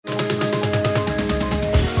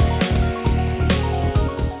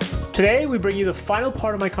Today, we bring you the final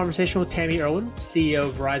part of my conversation with Tammy Irwin, CEO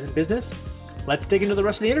of Verizon Business. Let's dig into the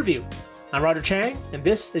rest of the interview. I'm Roger Chang, and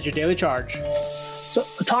this is your Daily Charge. So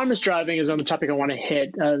autonomous driving is another topic I want to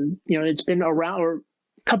hit. It's been around, or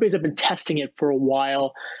companies have been testing it for a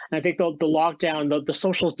while. And I think the lockdown, the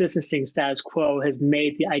social distancing status quo has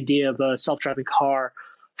made the idea of a self-driving car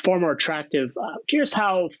far more attractive. Curious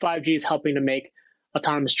how 5G is helping to make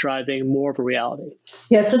autonomous driving more of a reality.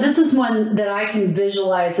 Yeah, so this is one that I can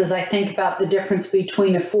visualize as I think about the difference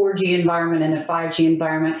between a 4G environment and a 5G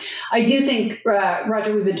environment. I do think,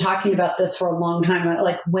 Roger, we've been talking about this for a long time,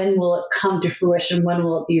 like when will it come to fruition? When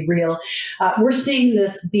will it be real? We're seeing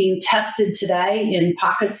this being tested today in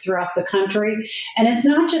pockets throughout the country. And it's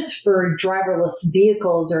not just for driverless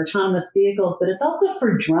vehicles or autonomous vehicles, but it's also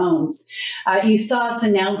for drones. You saw us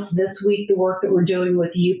announce this week the work that we're doing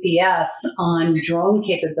with UPS on drone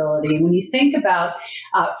capability. When you think about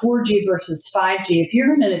 4G versus 5G, if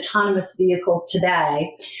you're in an autonomous vehicle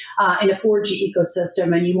today in a 4G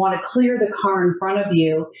ecosystem and you want to clear the car in front of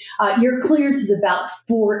you, your clearance is about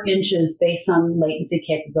 4 inches based on latency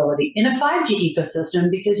capability. In a 5G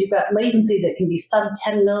ecosystem, because you've got latency that can be sub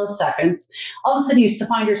 10 milliseconds, all of a sudden you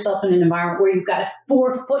find yourself in an environment where you've got a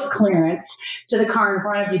 4-foot clearance to the car in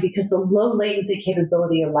front of you because the low latency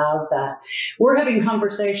capability allows that. We're having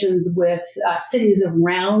conversations with cities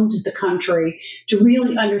around the country to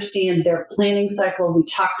really understand their planning cycle. We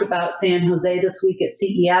talked about San Jose this week at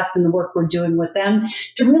CES and the work we're doing with them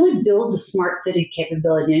to really build the smart city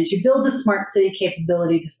capability. And as you build the smart city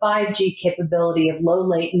capability, the 5G capability of low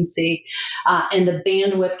latency and the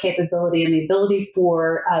bandwidth capability and the ability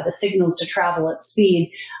for the signals to travel at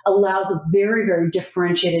speed allows a very, very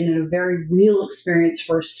differentiated and a very real experience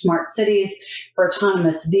for smart cities, for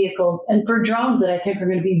autonomous vehicles, and for drones that I think are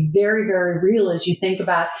going to be very, very real as you think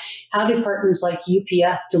about how do partners like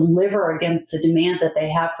UPS deliver against the demand that they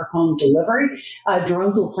have for home delivery.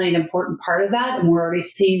 Drones will play an important part of that, and we're already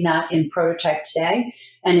seeing that in prototype today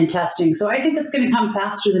and in testing. So I think it's going to come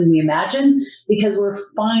faster than we imagine because we're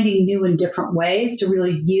finding new and different ways to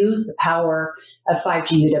really use the power of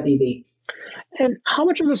 5G UWB. And how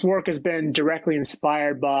much of this work has been directly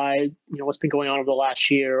inspired by what's been going on over the last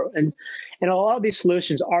year? And a lot of these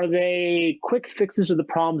solutions, are they quick fixes of the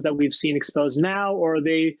problems that we've seen exposed now, or are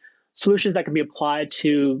they solutions that can be applied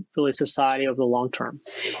to really society over the long term?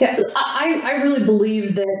 Yeah, I really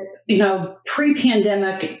believe that,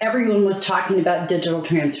 pre-pandemic, everyone was talking about digital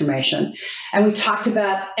transformation. And we talked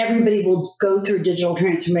about everybody will go through digital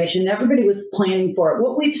transformation. Everybody was planning for it.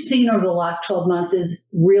 What we've seen over the last 12 months is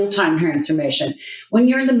real-time transformation. When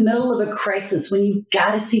you're in the middle of a crisis, when you've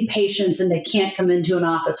got to see patients and they can't come into an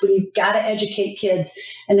office, when you've got to educate kids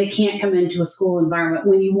and they can't come into a school environment,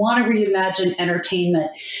 when you want to reimagine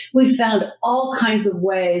entertainment, we've found all kinds of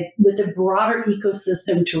ways with a broader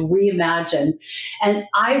ecosystem to reimagine. And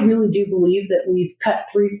I really do believe that we've cut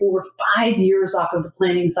 3, 4, 5 years off of the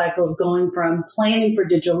planning cycle of going from planning for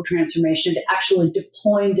digital transformation to actually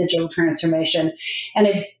deploying digital transformation. And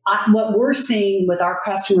what we're seeing with our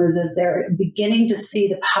customers is they're beginning to see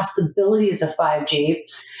the possibilities of 5G,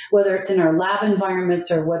 whether it's in our lab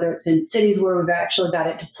environments or whether it's in cities where we've actually got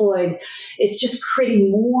it deployed. It's just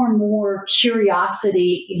creating more and more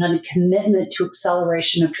curiosity and a commitment to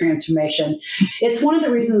acceleration of transformation. It's one of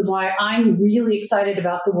the reasons why I'm really excited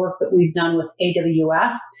about the work that we've done with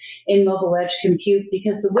AWS in mobile edge compute,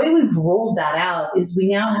 because the way we've rolled that out is we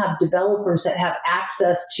now have developers that have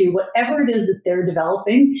access to whatever it is that they're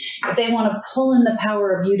developing. If they want to pull in the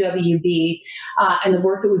power of UWB and the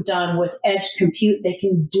work that we've done with edge compute, they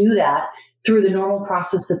can do that through the normal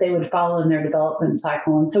process that they would follow in their development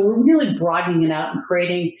cycle. And so we're really broadening it out and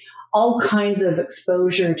creating all kinds of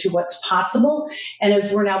exposure to what's possible. And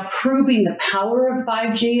as we're now proving the power of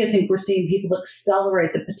 5G, I think we're seeing people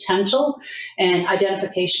accelerate the potential and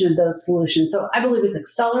identification of those solutions. So I believe it's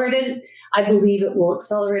accelerated. I believe it will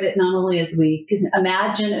accelerate it not only as we can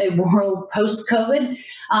imagine a world post-COVID,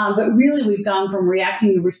 but really we've gone from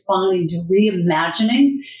reacting to responding to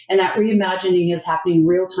reimagining, and that reimagining is happening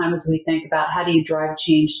real time as we think about how do you drive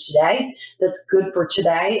change today that's good for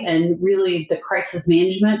today, and really the crisis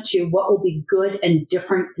management to what will be good and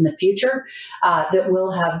different in the future that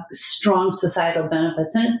will have strong societal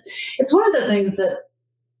benefits. And it's one of the things that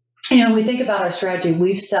we think about our strategy.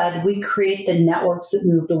 We've said we create the networks that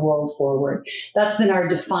move the world forward. That's been our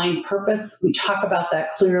defined purpose. We talk about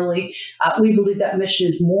that clearly. We believe that mission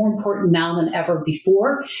is more important now than ever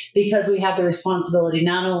before because we have the responsibility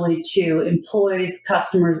not only to employees,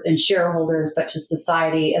 customers, and shareholders, but to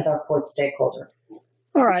society as our fourth stakeholder.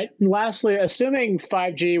 All right. And lastly, assuming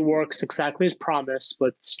 5G works exactly as promised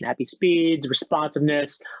with snappy speeds,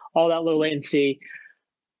 responsiveness, all that low latency,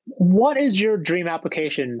 What is your dream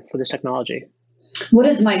application for this technology? What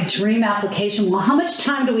is my dream application? Well, how much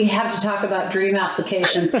time do we have to talk about dream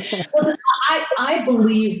applications? Listen, I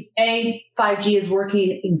believe 5G is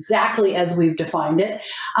working exactly as we've defined it.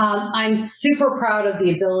 I'm super proud of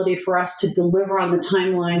the ability for us to deliver on the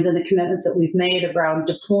timelines and the commitments that we've made around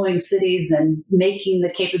deploying cities and making the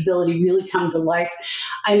capability really come to life.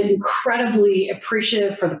 I'm incredibly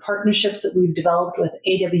appreciative for the partnerships that we've developed with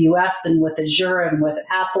AWS and with Azure and with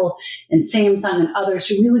Apple and Samsung and others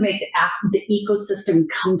to really make the ecosystem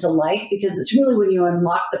come to life, because it's really when you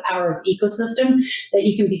unlock the power of ecosystem that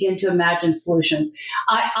you can begin to imagine solutions.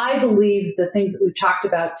 I believe the things that we've talked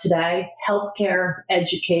about today, healthcare,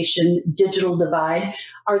 education, digital divide,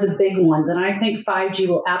 are the big ones. And I think 5G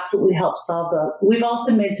will absolutely help solve those. We've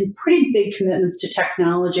also made some pretty big commitments to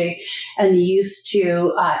technology and the use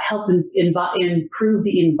to help improve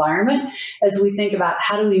the environment as we think about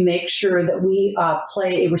how do we make sure that we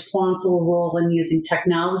play a responsible role in using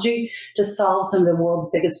technology to solve some of the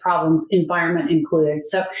world's biggest problems, environment included.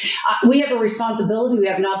 So we have a responsibility, we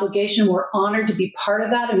have an obligation, we're honored to be part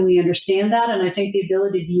of that, and we understand that. And I think the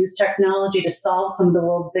ability to use technology to solve some of the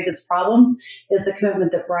world's biggest problems is a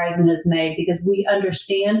commitment that Verizon has made, because we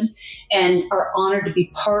understand and are honored to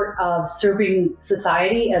be part of serving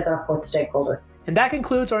society as our fourth stakeholder. And that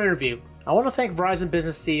concludes our interview. I want to thank Verizon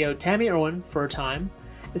Business CEO Tammy Irwin for her time,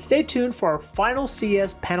 and stay tuned for our final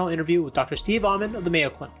CES panel interview with Dr. Steve Ahman of the Mayo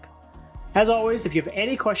Clinic. As always, if you have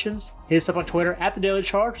any questions, hit us up on Twitter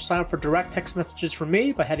 @TheDailyCharge, or sign up for direct text messages from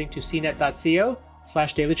me by heading to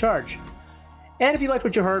cnet.co/dailycharge. And if you liked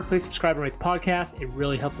what you heard, please subscribe and rate the podcast. It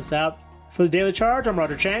really helps us out. For The Daily Charge, I'm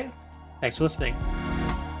Roger Chang. Thanks for listening.